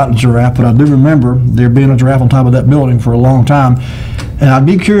all about the giraffe, but I do remember there being a giraffe on top of that building for a long time. And I'd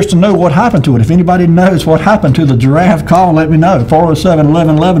be curious to know what happened to it. If anybody knows what happened to the giraffe, call and let me know.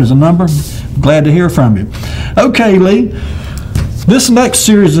 407-1111 is the number. Glad to hear from you. Okay, Lee. This next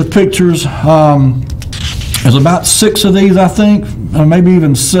series of pictures is about 6 of these, I think, or maybe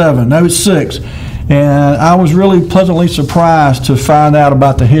even 7. No, it's 6. And I was really pleasantly surprised to find out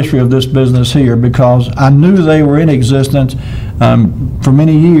about the history of this business here, because I knew they were in existence for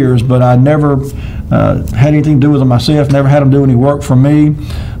many years, but I never had anything to do with them myself, never had them do any work for me.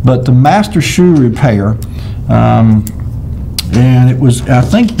 But the Master Shoe Repair, and it was, I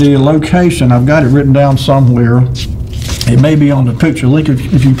think the location, I've got it written down somewhere. It may be on the picture. Look,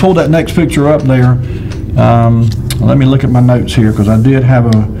 if you pull that next picture up there, let me look at my notes here, because I did have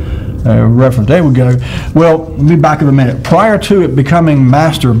a reference. There we go. Well, let me back up a minute. Prior to it becoming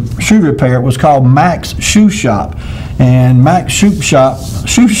Master Shoe Repair, it was called Mac's Shoe Shop. And Mac's Shoe Shop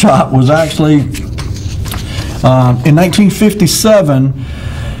was actually, in 1957,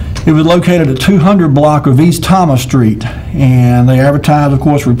 it was located at 200 block of East Thomas Street. And they advertised, of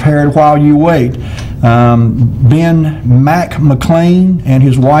course, repaired while you wait. Ben Mac McLean and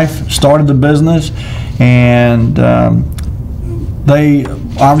his wife started the business, and they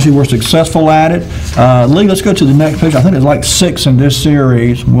obviously were successful at it. Lee, let's go to the next picture. I think there's like 6 in this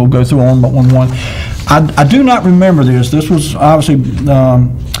series. We'll go through one by one. I do not remember this. This was obviously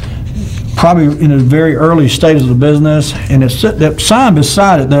probably in the very early stages of the business, and it's that sign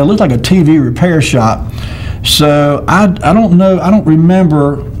beside it there looks like a TV repair shop. So I don't know. I don't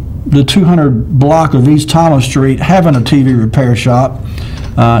remember the 200 block of East Thomas Street having a TV repair shop.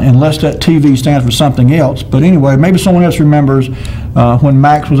 Unless that TV stands for something else. But anyway, maybe someone else remembers when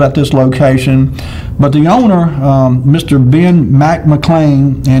Max was at this location. But the owner, Mr. Ben Mac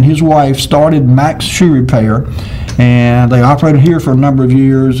McLean, and his wife started Mac's Shoe Repair, and they operated here for a number of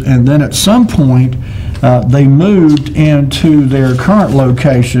years. And then at some point, they moved into their current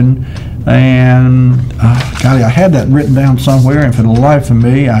location. And golly, I had that written down somewhere, and for the life of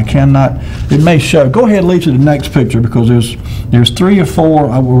me, I cannot. It may show. Go ahead and lead to the next picture, because there's 3 or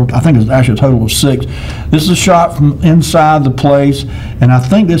 4. I think it's actually a total of 6. This is a shot from inside the place, and I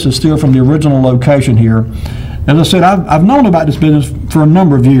think this is still from the original location here. As I said, I've known about this business for a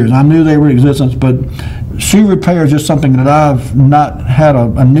number of years. I knew they were in existence, but shoe repair is just something that I've not had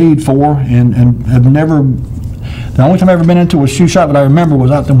a need for, and have never. The only time I've ever been into a shoe shop that I remember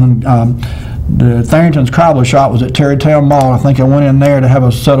was out there when the Tharrington's Cobbler shop was at Terrytown Mall. I think I went in there to have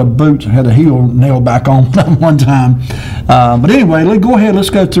a set of boots and had the heel nailed back on one time. But anyway, go ahead. Let's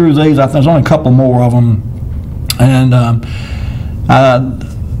go through these. I think there's only a couple more of them. And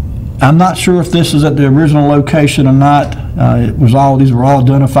I'm not sure if this is at the original location or not. These were all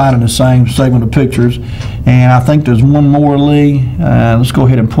identified in the same segment of pictures. And I think there's one more, Lee. Let's go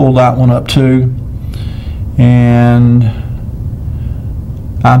ahead and pull that one up too. And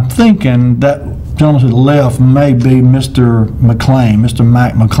I'm thinking that gentleman to the left may be Mr. McLean, Mr.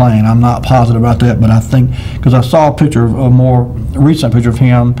 Mac McLean. I'm not positive about that, but I think, because I saw a more recent picture of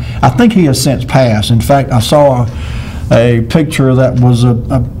him, I think he has since passed. In fact, I saw a picture that was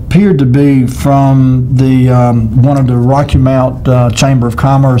appeared to be from the one of the Rocky Mount Chamber of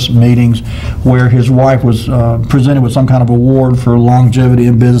Commerce meetings, where his wife was presented with some kind of award for longevity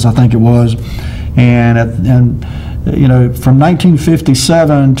in business, I think it was, and you know, from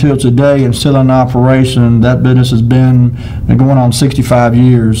 1957 until today and still in operation, that business has been going on 65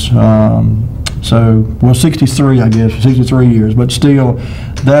 years. Well, 63, I guess, 63 years, but still,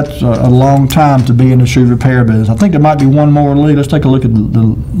 that's a long time to be in the shoe repair business. I think there might be one more, Lee. Let's take a look at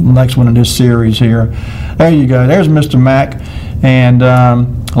the next one in this series here. There you go. There's Mr. Mack, and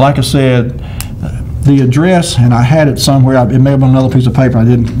like I said, the address, and I had it somewhere. It may have been another piece of paper. I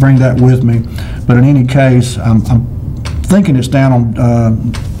didn't bring that with me, but in any case, I'm thinking it's down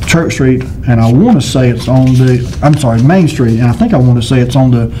on Church Street, and I want to say it's on Main Street, and I think I want to say it's on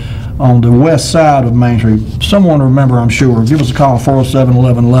the west side of Main Street. Someone to remember, I'm sure. Give us a call,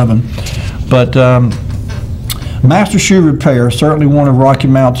 407-1111. But Master Shoe Repair, certainly one of Rocky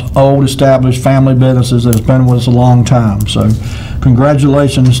Mount's old established family businesses that has been with us a long time. So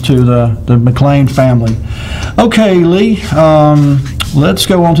congratulations to the McLean family. Okay, Lee, let's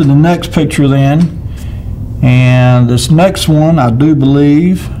go on to the next picture then. And this next one, I do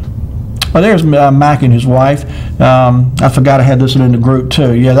believe, oh, there's Mac and his wife. I forgot I had this one in the group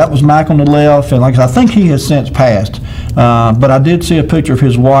too. Yeah, that was Mac on the left, and like I think he has since passed. But I did see a picture of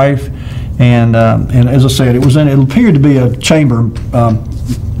his wife, and as I said, it appeared to be a chamber,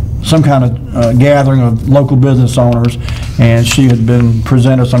 some kind of gathering of local business owners, and she had been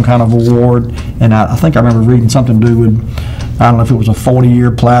presented some kind of award, and I think I remember reading something to do with, I don't know if it was a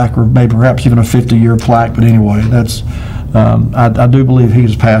 40-year plaque or maybe perhaps even a 50-year plaque, but anyway, that's I do believe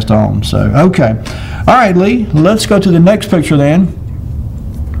he's passed on. So, okay. All right, Lee, let's go to the next picture then.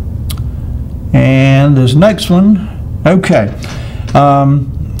 And this next one, okay.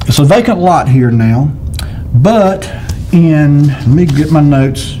 It's a vacant lot here now, but let me get my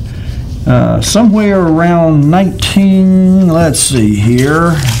notes, somewhere around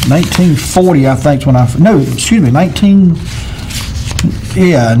 1940, I think,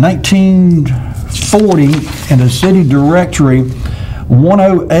 1940, in the city directory,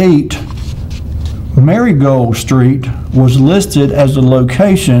 108 Marigold Street was listed as the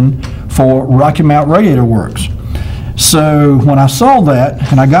location for Rocky Mount Radiator Works. So when I saw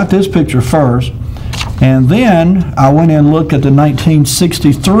that, and I got this picture first, and then I went and looked at the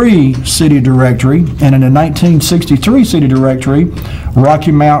 1963 city directory, and in the 1963 city directory,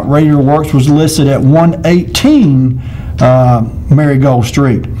 Rocky Mount Radiator Works was listed at 118 Marigold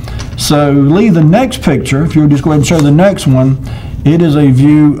Street. So, Lee, the next picture, if you would just go ahead and show the next one, it is a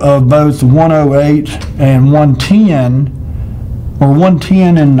view of both 108 and 110, or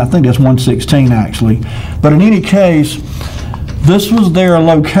 110 and I think that's 116 actually. But in any case, this was their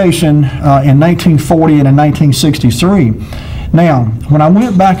location in 1940 and in 1963. Now, when I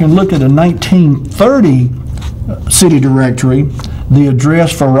went back and looked at the 1930 city directory, the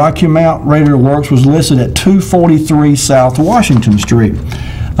address for Rocky Mount Radiator Works was listed at 243 South Washington Street.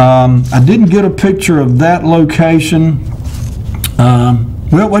 I didn't get a picture of that location.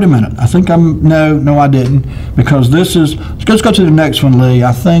 Well, wait a minute. I think no, I didn't, because this is, let's go to the next one, Lee.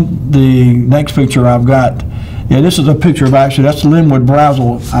 I think the next picture I've got, yeah, this is a picture of actually, that's Linwood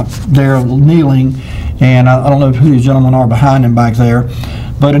Brazel there kneeling, and I don't know who these gentlemen are behind him back there,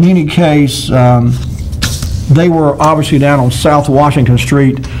 but in any case, they were obviously down on South Washington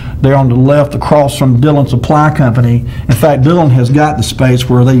Street. They're on the left across from Dillon Supply Company. In fact, Dillon has got the space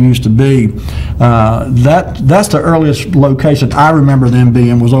where they used to be. That's the earliest location I remember them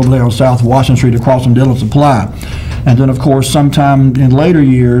being, was over there on South Washington Street across from Dillon Supply. And then, of course, sometime in later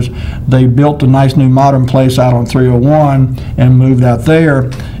years, they built a nice new modern place out on 301 and moved out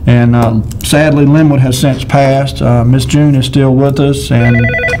there. And sadly, Linwood has since passed. Miss June is still with us. And,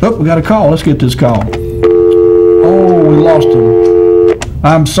 oh, we got a call. Let's get this call. Oh, we lost him.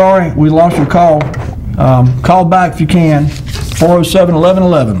 I'm sorry, we lost your call. Call back if you can,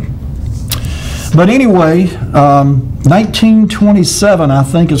 407-1111. But anyway, 1927, I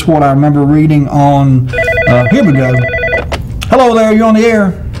think, is what I remember reading on, here we go. Hello there, you on the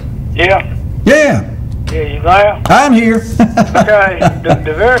air? Yeah. Yeah. Yeah, you there? I'm here. Okay,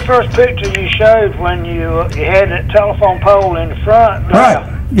 the very first picture you showed when you had that telephone pole in the front. Right,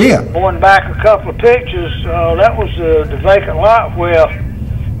 yeah. Going back a couple of pictures, that was the vacant lot where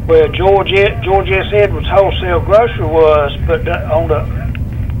George S. Edwards Wholesale Grocery was, but on the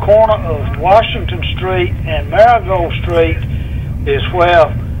corner of Washington Street and Marigold Street is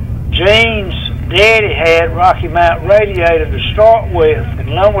where Gene's daddy had Rocky Mount Radiator to start with, and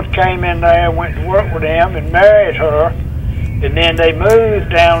Linwood came in there and went to work with them and married her, and then they moved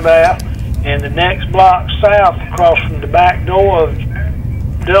down there, and the next block south across from the back door of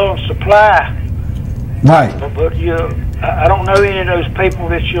Dillon Supply. Right. But I don't know any of those people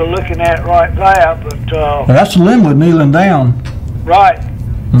that you're looking at right there, but Well, that's Linwood kneeling down. right.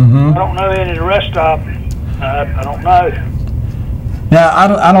 Mm-hmm. I don't know any of the rest of them. I don't know. Now,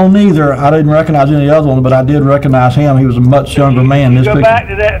 I don't either. I didn't recognize any other one, but I did recognize him. He was a much younger man. This Go picture. back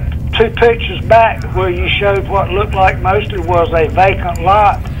to that 2 pictures back where you showed what looked like mostly was a vacant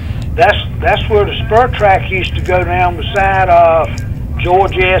lot. That's where the spur track used to go down beside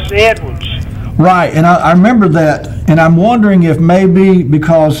George S. Edwards. Right, and I remember that, and I'm wondering if maybe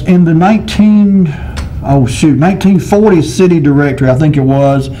because in the 1940 city directory, I think it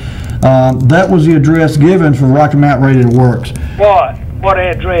was, that was the address given for Rocky Mount Radiator Works. What? What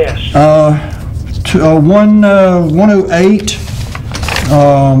address? 108.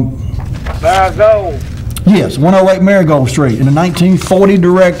 Marigold. Yes, 108 Marigold Street. In the 1940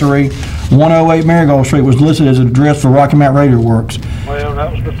 directory, 108 Marigold Street was listed as an address for Rocky Mount Radiator Works. Well,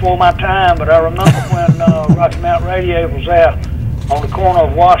 that was before my time, but I remember when Rocky Mount Radiator was out on the corner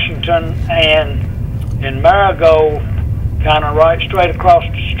of Washington and Marigold, kind of right straight across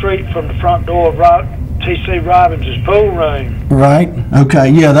the street from the front door of T.C. Robbins' pool room. Right,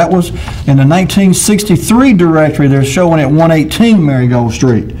 okay, yeah, that was in the 1963 directory. They're showing it 118 Marigold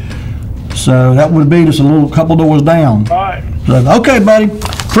Street. So that would be just a couple doors down. All right. So, okay, buddy.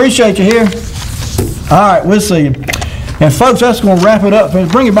 Appreciate you here. All right, we'll see you. And folks, that's going to wrap it up.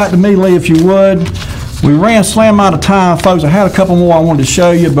 Bring it back to me, Lee, if you would. We ran slam out of time, folks. I had a couple more I wanted to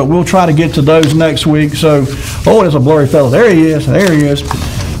show you, but we'll try to get to those next week. So, oh, there's a blurry fellow. There he is. There he is.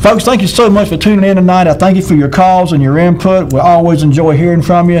 Folks, thank you so much for tuning in tonight. I thank you for your calls and your input. We always enjoy hearing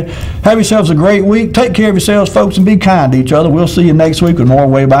from you. Have yourselves a great week. Take care of yourselves, folks, and be kind to each other. We'll see you next week with more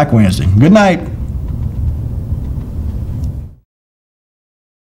Wayback Wednesday. Good night.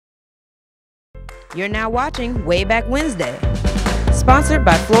 You're now watching Wayback Wednesday, sponsored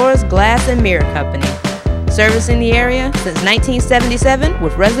by Flores Glass and Mirror Company, servicing the area since 1977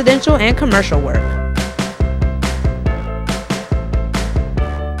 with residential and commercial work.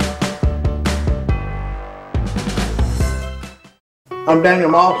 I'm Daniel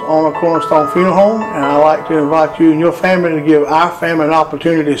Moss, owner of Cornerstone Funeral Home, and I'd like to invite you and your family to give our family an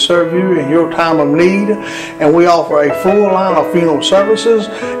opportunity to serve you in your time of need. And we offer a full line of funeral services,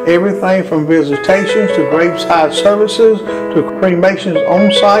 everything from visitations to graveside services to cremations on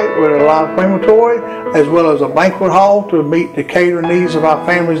site with a live crematory, as well as a banquet hall to meet the catering needs of our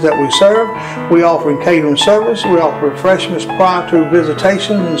families that we serve. We offer catering service. We offer refreshments prior to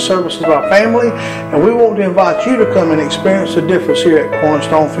visitations and services of our family. And we want to invite you to come and experience the difference here at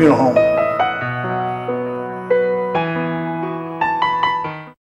Cornerstone Funeral Home.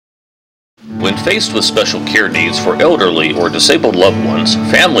 When faced with special care needs for elderly or disabled loved ones,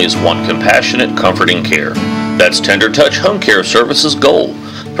 families want compassionate, comforting care. That's Tender Touch Home Care Services' goal,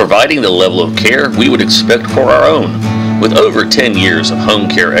 providing the level of care we would expect for our own. With over 10 years of home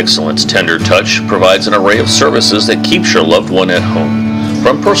care excellence, Tender Touch provides an array of services that keeps your loved one at home.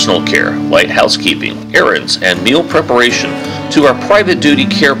 From personal care, light housekeeping, errands, and meal preparation, to our private duty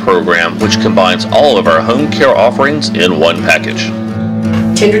care program, which combines all of our home care offerings in one package.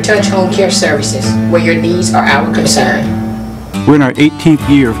 Tender Touch Home Care Services, where your needs are our concern. We're in our 18th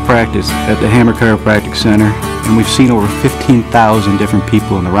year of practice at the Hammer Chiropractic Center, and we've seen over 15,000 different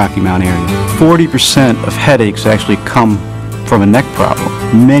people in the Rocky Mount area. 40% of headaches actually come from a neck problem.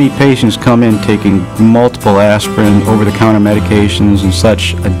 Many patients come in taking multiple aspirin, over-the-counter medications and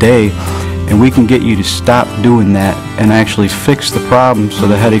such a day, and we can get you to stop doing that and actually fix the problem so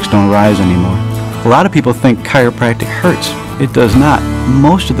the headaches don't rise anymore. A lot of people think chiropractic hurts. It does not.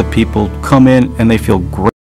 Most of the people come in and they feel great.